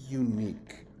very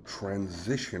unique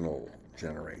transitional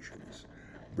generations,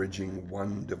 bridging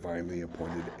one divinely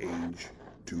appointed age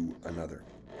to another.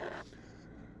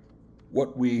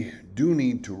 What we do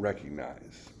need to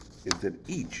recognize is that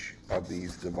each of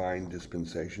these divine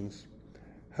dispensations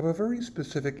have a very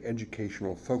specific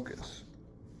educational focus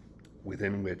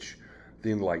within which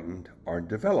the enlightened are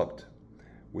developed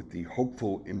with the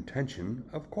hopeful intention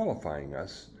of qualifying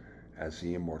us as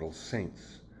the immortal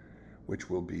saints, which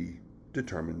will be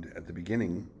determined at the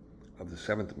beginning of the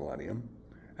 7th millennium,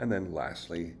 and then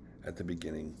lastly at the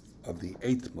beginning of the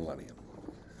 8th millennium.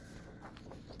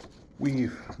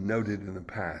 We've noted in the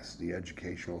past the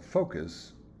educational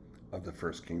focus of the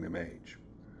First Kingdom age.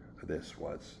 This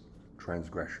was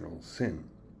transgressional sin.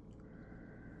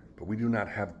 But we do not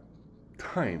have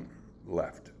time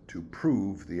left to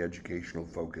prove the educational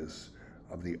focus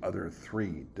of the other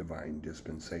 3 divine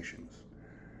dispensations.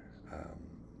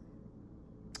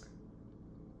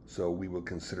 So we will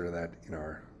consider that in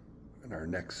our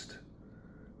next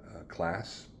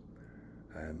class.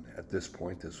 And at this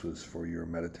point, this was for your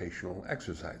meditational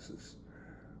exercises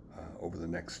over the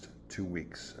next 2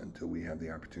 weeks until we have the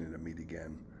opportunity to meet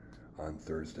again on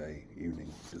Thursday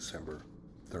evening, December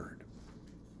 3rd.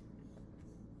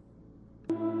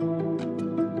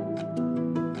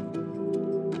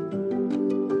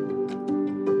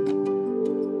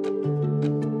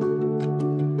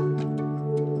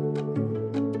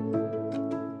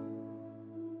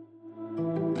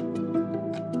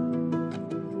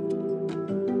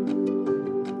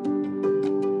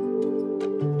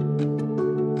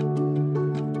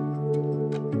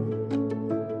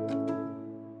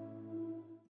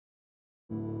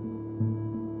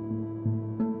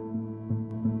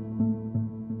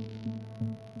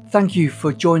 Thank you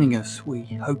for joining us. We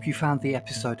hope you found the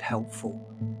episode helpful.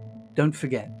 Don't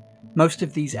forget, most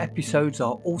of these episodes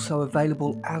are also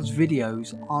available as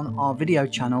videos on our video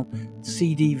channel,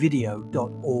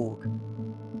 cdvideo.org.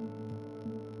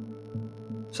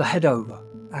 So head over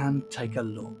and take a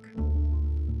look.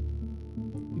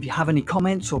 If you have any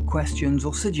comments or questions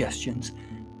or suggestions,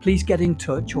 please get in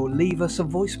touch or leave us a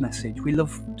voice message. We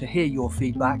love to hear your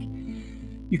feedback.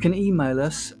 You can email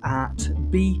us at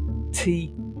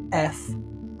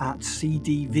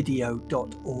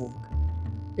btf@cdvideo.org.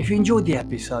 If you enjoyed the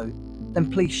episode,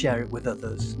 then please share it with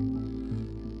others.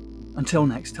 Until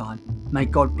next time, may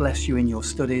God bless you in your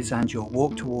studies and your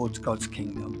walk towards God's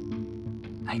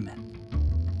kingdom. Amen.